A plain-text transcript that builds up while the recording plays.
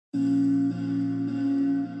Hello,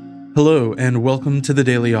 and welcome to the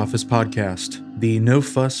Daily Office Podcast, the No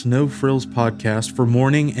Fuss, No Frills podcast for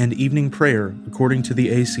morning and evening prayer, according to the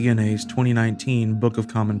ACNA's 2019 Book of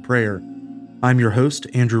Common Prayer. I'm your host,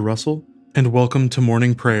 Andrew Russell, and welcome to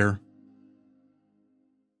morning prayer.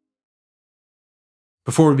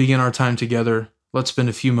 Before we begin our time together, let's spend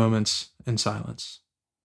a few moments in silence.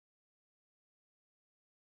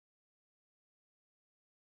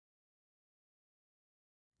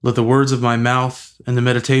 Let the words of my mouth and the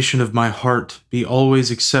meditation of my heart be always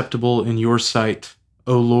acceptable in your sight,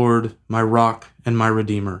 O Lord, my rock and my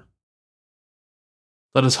redeemer.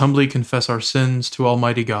 Let us humbly confess our sins to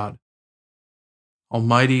Almighty God.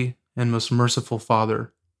 Almighty and most merciful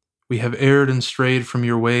Father, we have erred and strayed from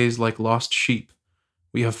your ways like lost sheep.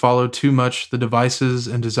 We have followed too much the devices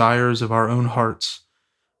and desires of our own hearts.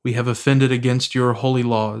 We have offended against your holy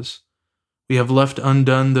laws. We have left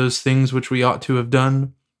undone those things which we ought to have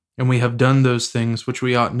done, and we have done those things which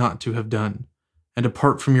we ought not to have done. And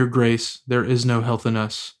apart from your grace, there is no health in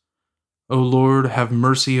us. O Lord, have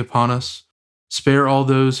mercy upon us. Spare all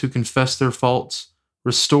those who confess their faults.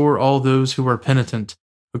 Restore all those who are penitent,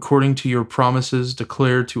 according to your promises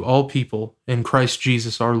declared to all people in Christ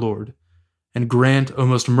Jesus our Lord. And grant, O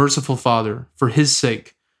most merciful Father, for his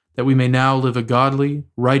sake, that we may now live a godly,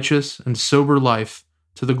 righteous, and sober life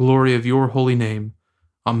to the glory of your holy name.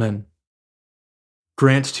 Amen.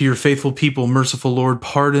 Grant to your faithful people, merciful Lord,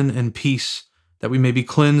 pardon and peace, that we may be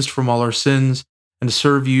cleansed from all our sins and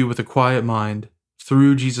serve you with a quiet mind,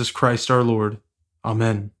 through Jesus Christ our Lord.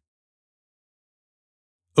 Amen.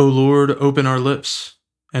 O Lord, open our lips,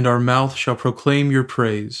 and our mouth shall proclaim your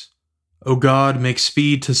praise. O God, make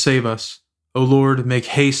speed to save us. O Lord, make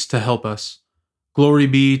haste to help us. Glory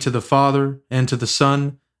be to the Father, and to the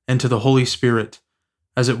Son, and to the Holy Spirit,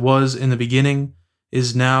 as it was in the beginning,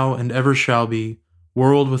 is now, and ever shall be,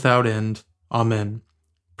 world without end. Amen.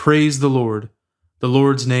 Praise the Lord. The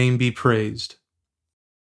Lord's name be praised.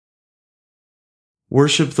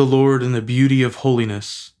 Worship the Lord in the beauty of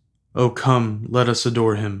holiness. O come, let us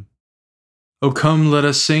adore him. O come, let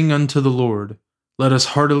us sing unto the Lord. Let us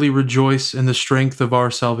heartily rejoice in the strength of our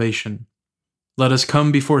salvation. Let us come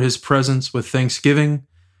before his presence with thanksgiving,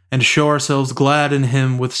 and show ourselves glad in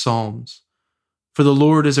him with psalms. For the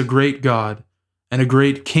Lord is a great God, and a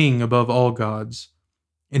great King above all gods.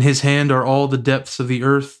 In his hand are all the depths of the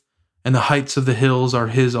earth, and the heights of the hills are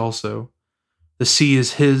his also. The sea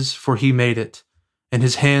is his, for he made it, and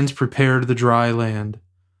his hands prepared the dry land.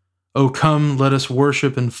 O come, let us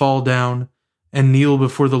worship and fall down, and kneel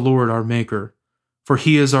before the Lord our Maker. For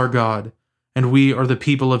he is our God, and we are the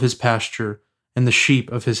people of his pasture, and the sheep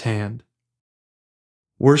of his hand.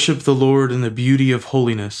 Worship the Lord in the beauty of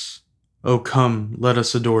holiness. O come, let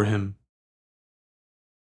us adore him.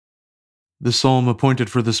 The psalm appointed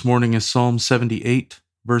for this morning is Psalm 78,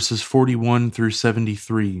 verses 41 through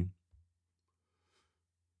 73.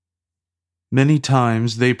 Many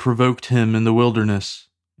times they provoked him in the wilderness,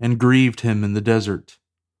 and grieved him in the desert.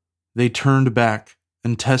 They turned back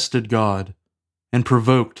and tested God, and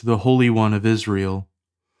provoked the Holy One of Israel.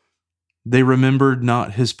 They remembered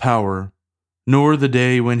not his power, nor the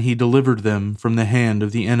day when he delivered them from the hand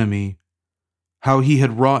of the enemy, how he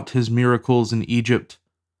had wrought his miracles in Egypt,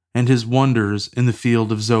 and his wonders in the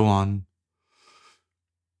field of Zoan.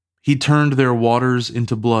 He turned their waters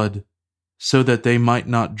into blood, so that they might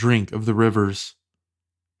not drink of the rivers.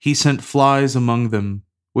 He sent flies among them,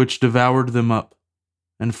 which devoured them up,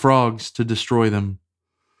 and frogs to destroy them.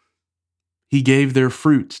 He gave their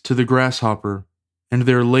fruit to the grasshopper, and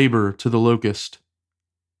their labor to the locust.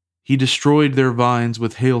 He destroyed their vines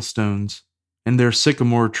with hailstones, and their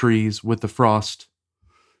sycamore trees with the frost.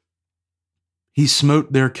 He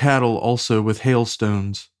smote their cattle also with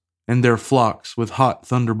hailstones, and their flocks with hot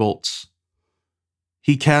thunderbolts.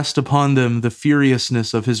 He cast upon them the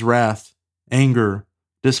furiousness of his wrath, anger,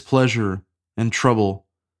 displeasure, and trouble,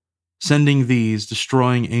 sending these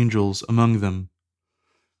destroying angels among them.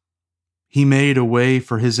 He made a way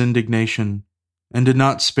for his indignation, and did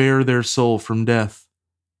not spare their soul from death,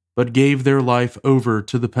 but gave their life over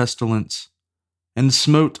to the pestilence, and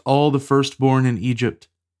smote all the firstborn in Egypt,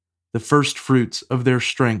 the firstfruits of their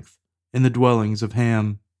strength in the dwellings of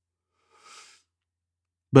Ham.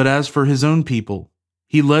 But as for his own people,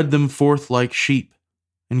 he led them forth like sheep,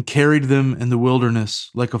 and carried them in the wilderness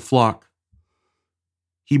like a flock.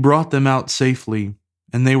 He brought them out safely,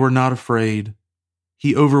 and they were not afraid.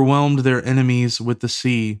 He overwhelmed their enemies with the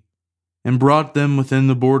sea, and brought them within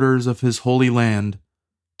the borders of his holy land,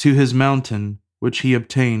 to his mountain, which he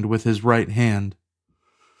obtained with his right hand.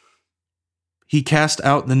 He cast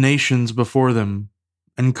out the nations before them,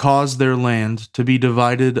 and caused their land to be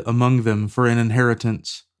divided among them for an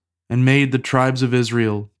inheritance, and made the tribes of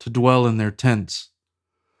Israel to dwell in their tents.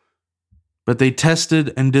 But they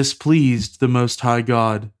tested and displeased the Most High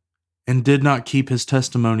God, and did not keep his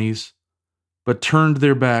testimonies, but turned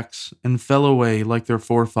their backs and fell away like their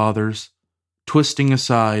forefathers, twisting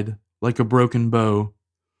aside like a broken bow.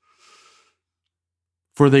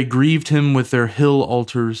 For they grieved him with their hill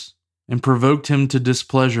altars, and provoked him to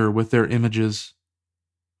displeasure with their images.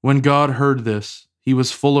 When God heard this, he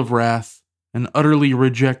was full of wrath, and utterly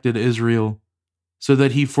rejected Israel, so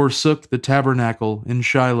that he forsook the tabernacle in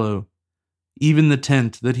Shiloh, even the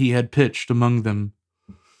tent that he had pitched among them.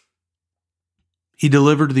 He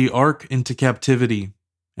delivered the ark into captivity,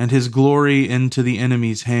 and his glory into the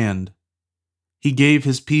enemy's hand. He gave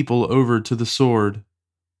his people over to the sword,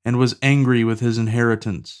 and was angry with his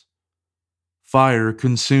inheritance. Fire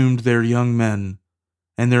consumed their young men,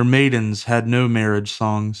 and their maidens had no marriage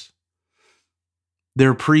songs.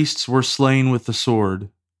 Their priests were slain with the sword,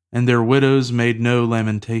 and their widows made no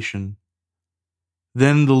lamentation.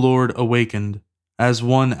 Then the Lord awakened, as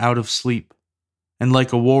one out of sleep, and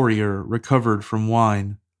like a warrior recovered from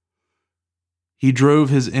wine. He drove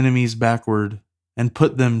his enemies backward, and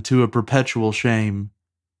put them to a perpetual shame.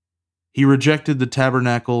 He rejected the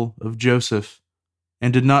tabernacle of Joseph,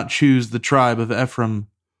 and did not choose the tribe of Ephraim,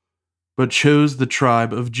 but chose the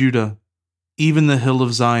tribe of Judah, even the hill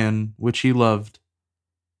of Zion, which he loved.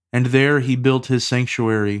 And there he built his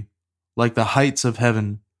sanctuary, like the heights of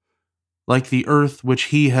heaven, like the earth which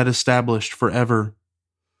he had established forever.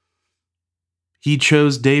 He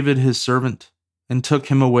chose David his servant, and took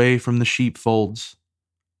him away from the sheepfolds.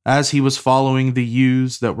 As he was following the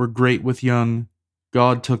ewes that were great with young,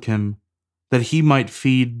 God took him, that he might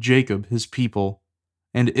feed Jacob his people,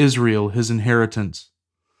 and Israel his inheritance.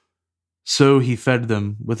 So he fed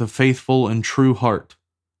them with a faithful and true heart,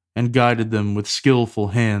 and guided them with skillful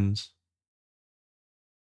hands.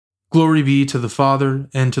 Glory be to the Father,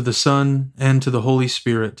 and to the Son, and to the Holy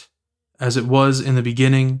Spirit, as it was in the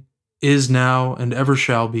beginning, is now, and ever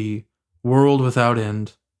shall be, world without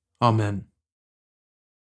end. Amen.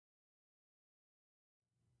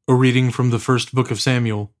 A reading from the first book of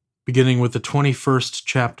Samuel, beginning with the 21st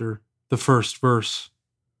chapter, the first verse.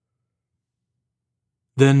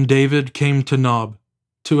 Then David came to Nob,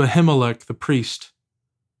 to Ahimelech the priest.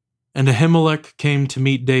 And Ahimelech came to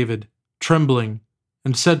meet David, trembling,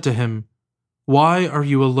 and said to him, Why are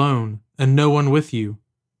you alone, and no one with you?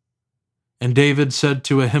 And David said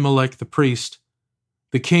to Ahimelech the priest,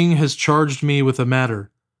 The king has charged me with a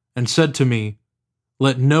matter, and said to me,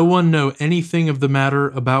 Let no one know anything of the matter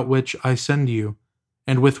about which I send you,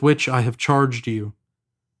 and with which I have charged you.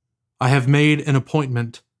 I have made an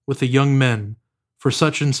appointment with the young men for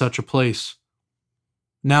such and such a place.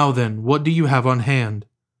 Now then, what do you have on hand?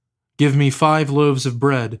 Give me 5 loaves of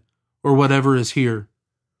bread, or whatever is here.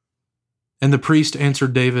 And the priest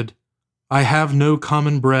answered David, I have no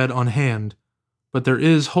common bread on hand, but there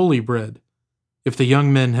is holy bread, if the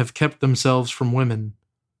young men have kept themselves from women.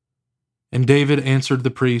 And David answered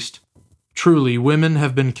the priest, Truly, women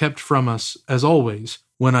have been kept from us, as always,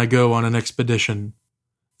 when I go on an expedition.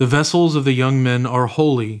 The vessels of the young men are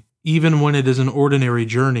holy, even when it is an ordinary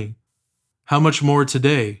journey. How much more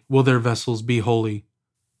today will their vessels be holy?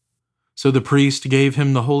 So the priest gave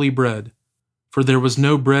him the holy bread, for there was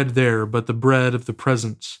no bread there but the bread of the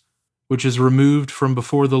presence, which is removed from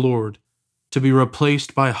before the Lord, to be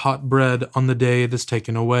replaced by hot bread on the day it is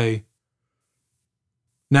taken away.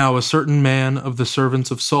 Now a certain man of the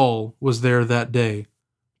servants of Saul was there that day,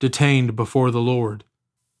 detained before the Lord.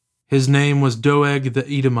 His name was Doeg the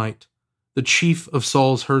Edomite, the chief of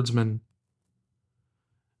Saul's herdsmen.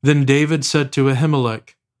 Then David said to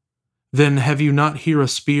Ahimelech, Then have you not here a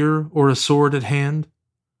spear or a sword at hand?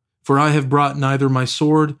 For I have brought neither my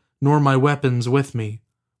sword nor my weapons with me,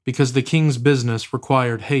 because the king's business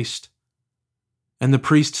required haste. And the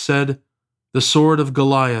priest said, The sword of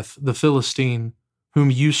Goliath the Philistine, whom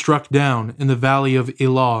you struck down in the valley of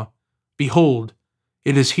Elah, behold,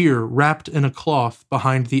 it is here wrapped in a cloth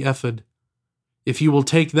behind the ephod. If you will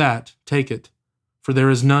take that, take it, for there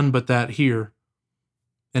is none but that here.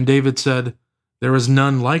 And David said, There is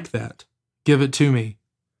none like that. Give it to me.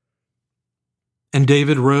 And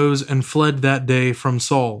David rose and fled that day from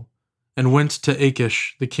Saul, and went to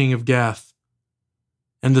Achish the king of Gath.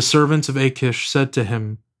 And the servants of Achish said to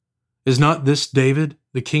him, Is not this David,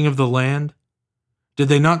 the king of the land? Did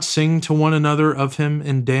they not sing to one another of him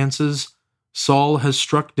in dances, Saul has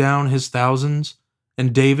struck down his thousands,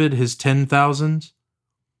 and David his 10,000s?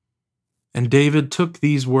 And David took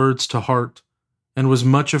these words to heart, and was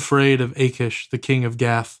much afraid of Achish the king of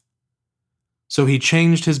Gath. So he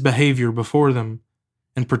changed his behavior before them,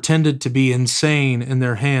 and pretended to be insane in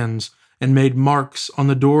their hands, and made marks on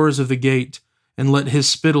the doors of the gate, and let his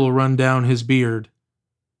spittle run down his beard.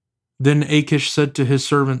 Then Achish said to his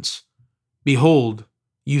servants, Behold,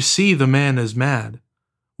 you see the man is mad.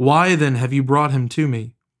 Why then have you brought him to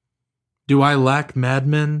me? Do I lack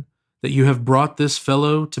madmen, that you have brought this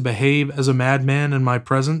fellow to behave as a madman in my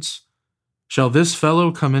presence? Shall this fellow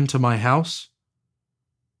come into my house?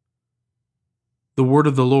 The word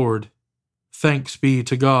of the Lord. Thanks be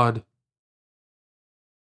to God.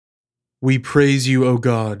 We praise you, O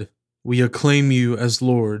God. We acclaim you as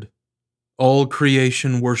Lord. All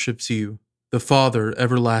creation worships you, the Father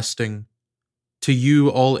everlasting. To you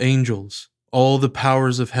all angels, all the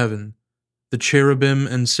powers of heaven, the cherubim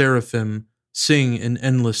and seraphim sing in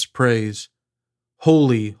endless praise.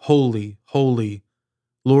 Holy, holy, holy,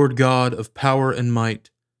 Lord God of power and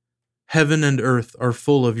might. Heaven and earth are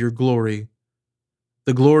full of your glory.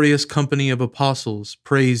 The glorious company of apostles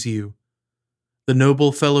praise you. The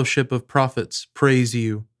noble fellowship of prophets praise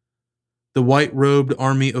you. The white-robed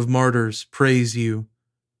army of martyrs praise you.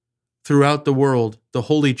 Throughout the world, the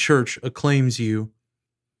Holy Church acclaims you.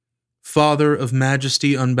 Father of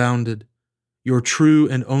majesty unbounded, your true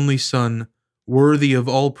and only Son, worthy of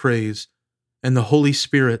all praise, and the Holy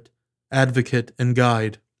Spirit, advocate and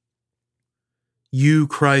guide. You,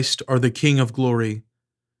 Christ, are the King of glory,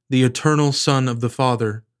 the eternal Son of the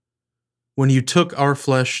Father. When you took our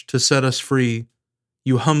flesh to set us free,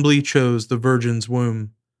 you humbly chose the Virgin's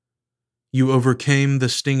womb. You overcame the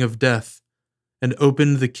sting of death and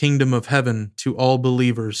opened the kingdom of heaven to all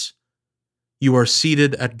believers. You are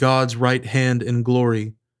seated at God's right hand in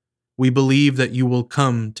glory. We believe that you will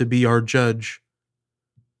come to be our judge.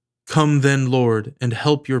 Come then, Lord, and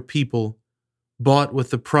help your people, bought with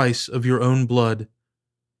the price of your own blood,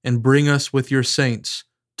 and bring us with your saints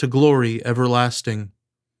to glory everlasting.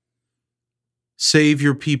 Save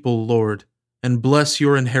your people, Lord, and bless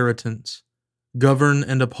your inheritance. Govern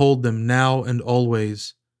and uphold them now and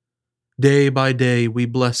always. Day by day we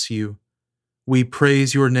bless you. We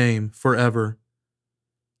praise your name forever.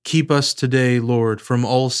 Keep us today, Lord, from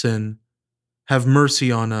all sin. Have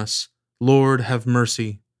mercy on us, Lord, have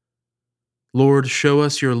mercy. Lord, show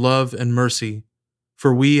us your love and mercy,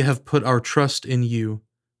 for we have put our trust in you.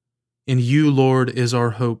 In you, Lord, is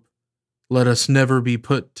our hope. Let us never be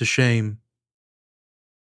put to shame.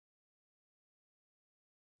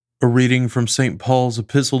 A reading from St. Paul's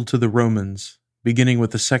Epistle to the Romans, beginning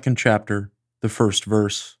with the 2nd chapter, the 1st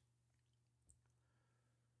verse.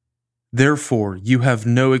 Therefore you have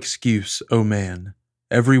no excuse, O man,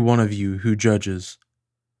 every one of you who judges.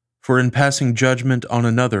 For in passing judgment on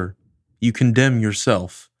another, you condemn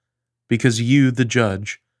yourself, because you, the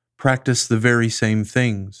judge, practice the very same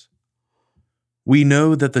things. We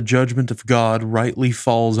know that the judgment of God rightly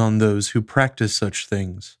falls on those who practice such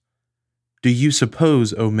things. Do you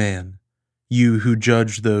suppose, O man, you who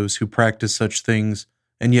judge those who practice such things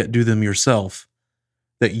and yet do them yourself,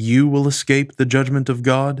 that you will escape the judgment of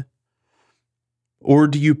God? Or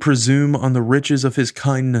do you presume on the riches of his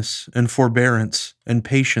kindness and forbearance and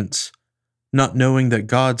patience, not knowing that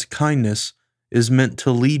God's kindness is meant to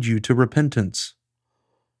lead you to repentance?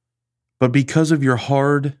 But because of your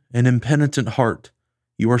hard and impenitent heart,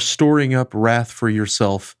 you are storing up wrath for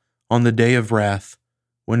yourself on the day of wrath,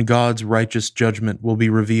 when God's righteous judgment will be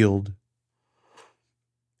revealed.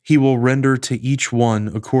 He will render to each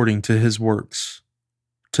one according to his works.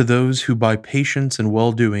 To those who by patience and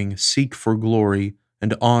well-doing seek for glory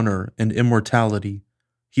and honor and immortality,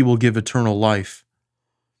 he will give eternal life.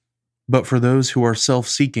 But for those who are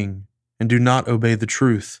self-seeking and do not obey the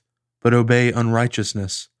truth, but obey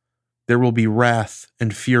unrighteousness, there will be wrath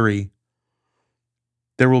and fury.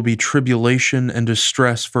 There will be tribulation and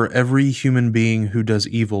distress for every human being who does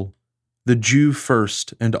evil, the Jew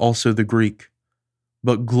first and also the Greek,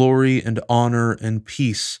 but glory and honor and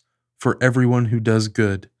peace for everyone who does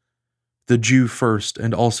good, the Jew first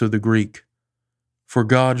and also the Greek, for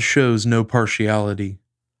God shows no partiality.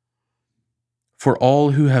 For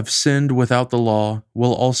all who have sinned without the law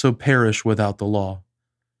will also perish without the law,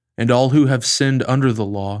 and all who have sinned under the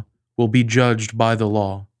law will be judged by the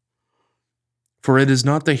law. For it is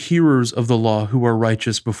not the hearers of the law who are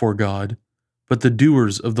righteous before God, but the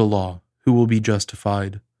doers of the law who will be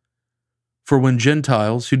justified. For when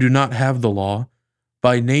Gentiles who do not have the law,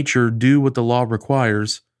 by nature do what the law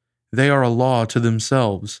requires, they are a law to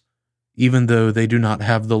themselves, even though they do not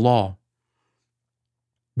have the law.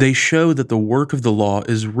 They show that the work of the law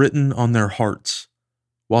is written on their hearts,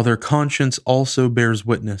 while their conscience also bears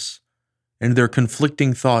witness, and their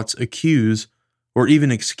conflicting thoughts accuse or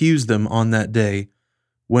even excuse them on that day,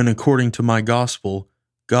 when according to my gospel,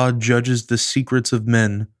 God judges the secrets of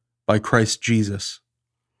men by Christ Jesus.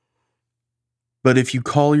 But if you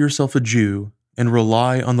call yourself a Jew and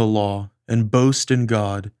rely on the law and boast in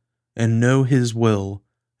God and know His will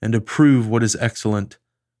and approve what is excellent,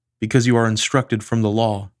 because you are instructed from the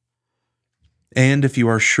law, and if you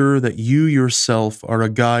are sure that you yourself are a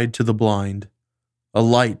guide to the blind, a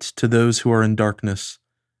light to those who are in darkness,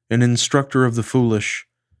 an instructor of the foolish,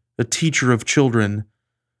 a teacher of children,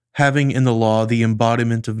 having in the law the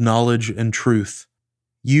embodiment of knowledge and truth,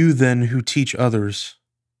 you then who teach others,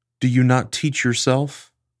 do you not teach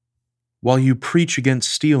yourself? While you preach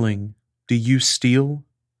against stealing, do you steal?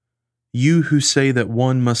 You who say that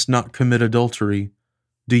one must not commit adultery,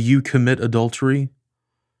 do you commit adultery?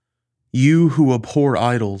 You who abhor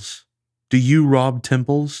idols, do you rob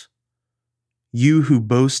temples? You who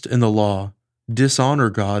boast in the law, dishonor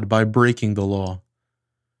God by breaking the law.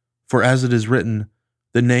 For as it is written,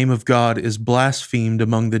 the name of God is blasphemed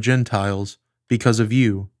among the Gentiles because of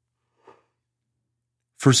you.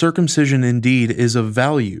 For circumcision indeed is of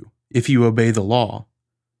value if you obey the law,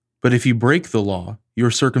 but if you break the law,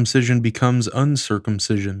 your circumcision becomes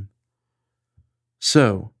uncircumcision.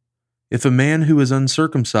 So, if a man who is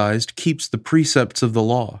uncircumcised keeps the precepts of the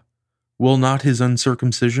law, will not his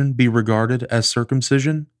uncircumcision be regarded as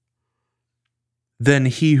circumcision? Then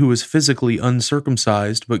he who is physically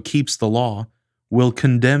uncircumcised but keeps the law will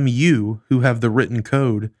condemn you who have the written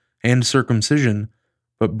code and circumcision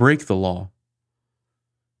but break the law.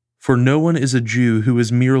 For no one is a Jew who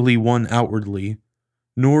is merely one outwardly,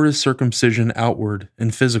 nor is circumcision outward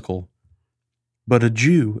and physical. But a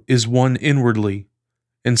Jew is one inwardly,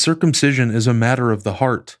 and circumcision is a matter of the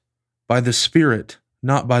heart, by the Spirit,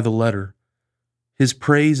 not by the letter. His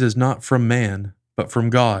praise is not from man, but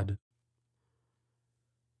from God.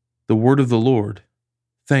 The word of the Lord.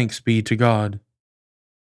 Thanks be to God.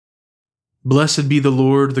 Blessed be the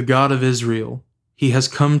Lord, the God of Israel. He has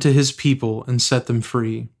come to His people and set them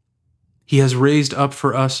free. He has raised up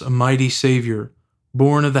for us a mighty Savior,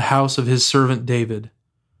 born of the house of His servant David.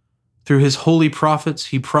 Through His holy prophets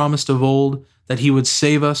He promised of old that He would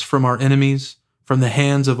save us from our enemies, from the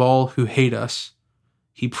hands of all who hate us.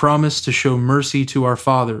 He promised to show mercy to our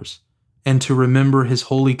fathers, and to remember His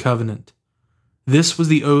holy covenant. This was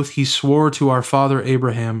the oath He swore to our father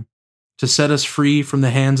Abraham, to set us free from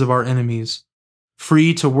the hands of our enemies,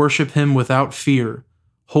 free to worship Him without fear,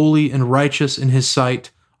 holy and righteous in His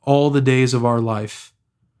sight all the days of our life.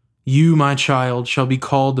 You, my child, shall be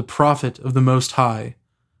called the prophet of the Most High,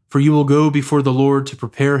 for you will go before the Lord to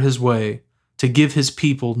prepare His way, to give His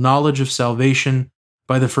people knowledge of salvation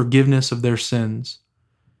by the forgiveness of their sins.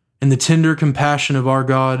 In the tender compassion of our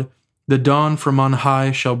God, the dawn from on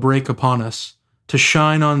high shall break upon us, to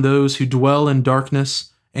shine on those who dwell in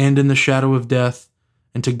darkness and in the shadow of death,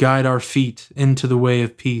 and to guide our feet into the way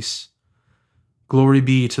of peace. Glory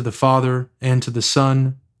be to the Father, and to the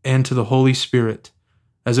Son, and to the Holy Spirit,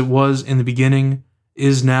 as it was in the beginning,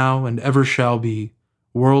 is now, and ever shall be,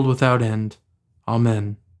 world without end.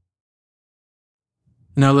 Amen.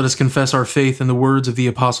 Now let us confess our faith in the words of the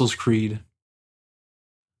Apostles' Creed.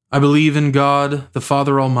 I believe in God, the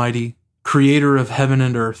Father Almighty, creator of heaven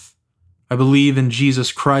and earth. I believe in Jesus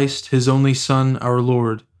Christ, His only Son, our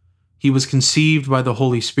Lord. He was conceived by the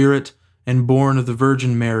Holy Spirit and born of the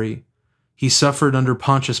Virgin Mary. He suffered under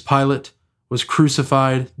Pontius Pilate, was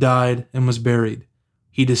crucified, died, and was buried.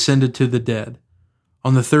 He descended to the dead.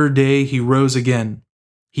 On the third day He rose again.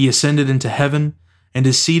 He ascended into heaven and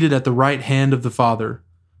is seated at the right hand of the Father.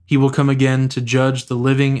 He will come again to judge the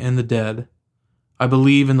living and the dead. I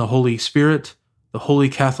believe in the Holy Spirit, the Holy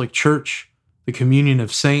Catholic Church, the communion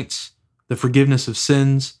of saints, the forgiveness of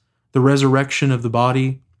sins, the resurrection of the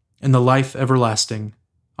body, and the life everlasting.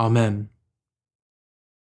 Amen.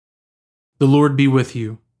 The Lord be with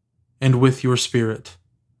you, and with your spirit.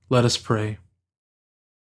 Let us pray.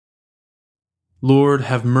 Lord,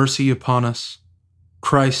 have mercy upon us.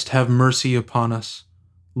 Christ, have mercy upon us.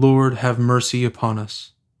 Lord, have mercy upon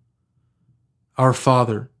us. Our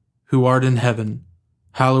Father, who art in heaven,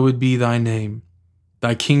 hallowed be thy name.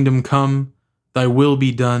 Thy kingdom come, thy will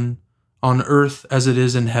be done, on earth as it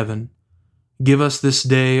is in heaven. Give us this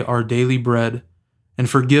day our daily bread, and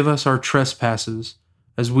forgive us our trespasses,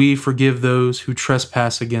 as we forgive those who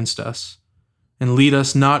trespass against us. And lead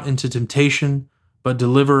us not into temptation, but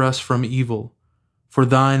deliver us from evil. For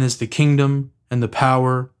thine is the kingdom, and the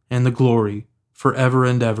power, and the glory, forever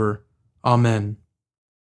and ever. Amen.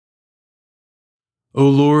 O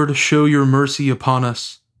Lord, show your mercy upon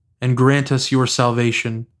us, and grant us your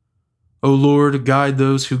salvation. O Lord, guide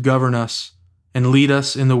those who govern us, and lead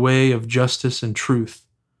us in the way of justice and truth.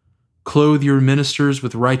 Clothe your ministers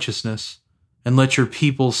with righteousness, and let your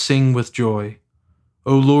people sing with joy.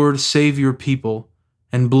 O Lord, save your people,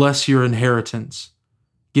 and bless your inheritance.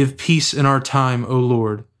 Give peace in our time, O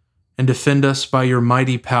Lord, and defend us by your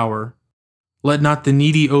mighty power. Let not the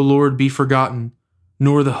needy, O Lord, be forgotten,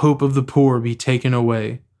 nor the hope of the poor be taken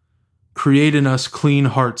away. Create in us clean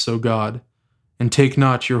hearts, O God, and take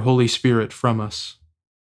not your Holy Spirit from us.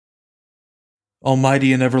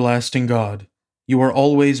 Almighty and everlasting God, you are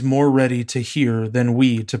always more ready to hear than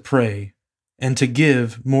we to pray, and to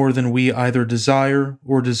give more than we either desire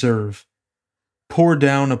or deserve. Pour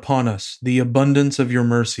down upon us the abundance of your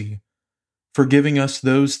mercy, forgiving us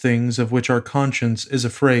those things of which our conscience is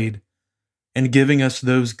afraid, and giving us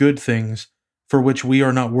those good things for which we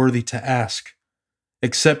are not worthy to ask,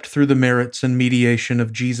 except through the merits and mediation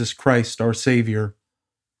of Jesus Christ our Savior,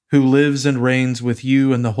 who lives and reigns with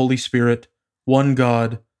you and the Holy Spirit, one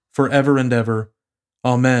God, forever and ever.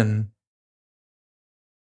 Amen.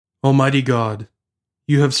 Almighty God,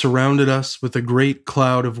 you have surrounded us with a great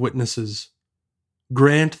cloud of witnesses.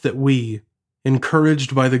 Grant that we,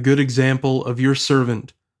 encouraged by the good example of your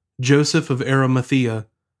servant, Joseph of Arimathea,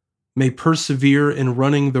 may persevere in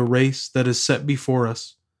running the race that is set before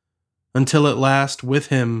us, until at last with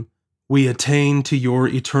him we attain to your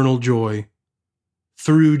eternal joy.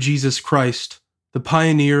 Through Jesus Christ, the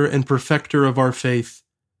pioneer and perfecter of our faith,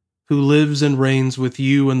 who lives and reigns with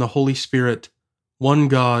you and the Holy Spirit, one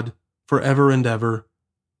God, forever and ever.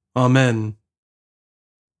 Amen.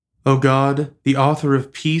 O God, the author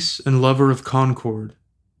of peace and lover of concord,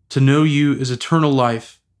 to know you is eternal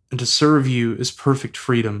life, and to serve you is perfect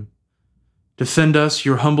freedom. Defend us,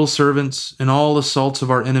 your humble servants, in all assaults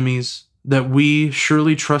of our enemies, that we,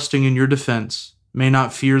 surely trusting in your defense, may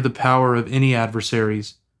not fear the power of any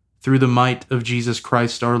adversaries, through the might of Jesus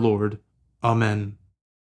Christ our Lord. Amen.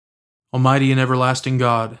 Almighty and everlasting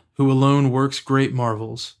God, who alone works great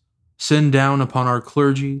marvels, send down upon our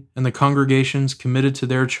clergy and the congregations committed to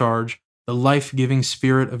their charge the life-giving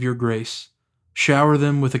Spirit of your grace. Shower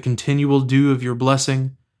them with a continual dew of your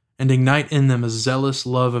blessing, and ignite in them a zealous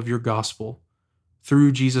love of your gospel.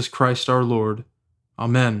 Through Jesus Christ our Lord.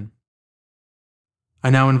 Amen.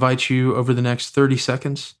 I now invite you over the next 30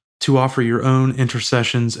 seconds to offer your own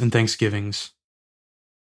intercessions and thanksgivings.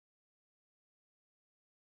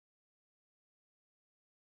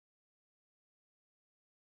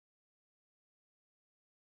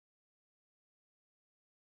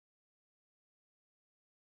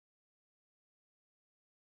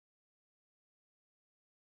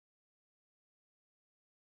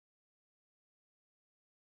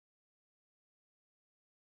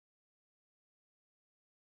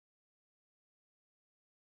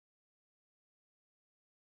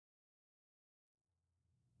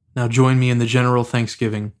 Now join me in the general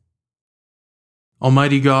thanksgiving.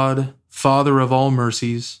 Almighty God, Father of all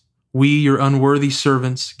mercies, we, your unworthy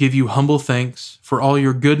servants, give you humble thanks for all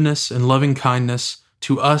your goodness and loving kindness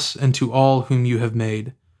to us and to all whom you have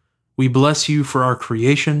made. We bless you for our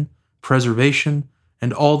creation, preservation,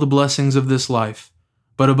 and all the blessings of this life,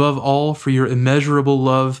 but above all for your immeasurable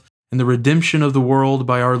love and the redemption of the world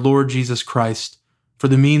by our Lord Jesus Christ, for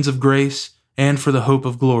the means of grace and for the hope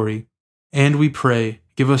of glory. And we pray,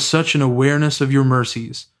 give us such an awareness of your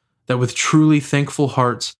mercies, that with truly thankful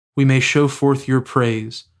hearts we may show forth your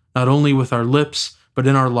praise, not only with our lips, but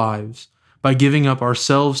in our lives, by giving up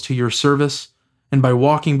ourselves to your service, and by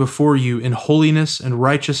walking before you in holiness and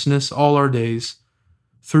righteousness all our days.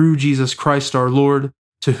 Through Jesus Christ our Lord,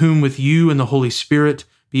 to whom with you and the Holy Spirit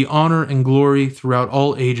be honor and glory throughout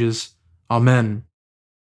all ages. Amen.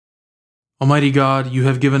 Almighty God, you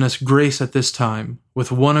have given us grace at this time,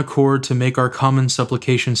 with one accord to make our common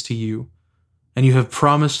supplications to you. And you have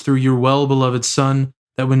promised through your well-beloved Son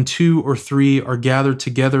that when 2 or 3 are gathered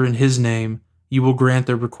together in his name, you will grant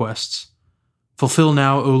their requests. Fulfill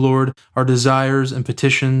now, O Lord, our desires and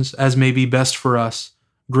petitions as may be best for us,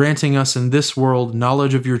 granting us in this world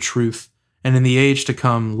knowledge of your truth, and in the age to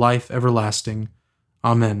come life everlasting.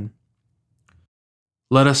 Amen.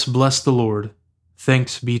 Let us bless the Lord.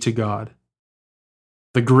 Thanks be to God.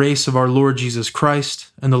 The grace of our Lord Jesus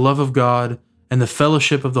Christ, and the love of God, and the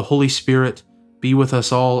fellowship of the Holy Spirit be with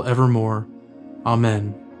us all evermore.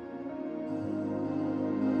 Amen.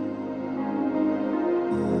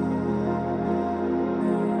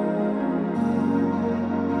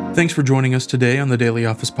 Thanks for joining us today on the Daily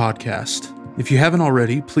Office Podcast. If you haven't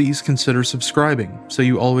already, please consider subscribing so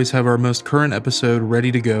you always have our most current episode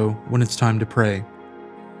ready to go when it's time to pray.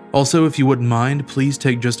 Also, if you wouldn't mind, please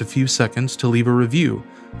take just a few seconds to leave a review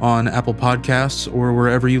on Apple Podcasts or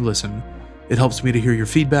wherever you listen. It helps me to hear your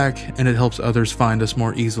feedback, and it helps others find us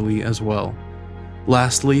more easily as well.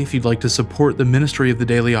 Lastly, if you'd like to support the ministry of the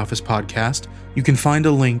Daily Office podcast, you can find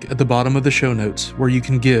a link at the bottom of the show notes where you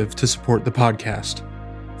can give to support the podcast.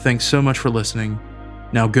 Thanks so much for listening.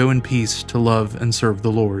 Now go in peace to love and serve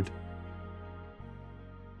the Lord.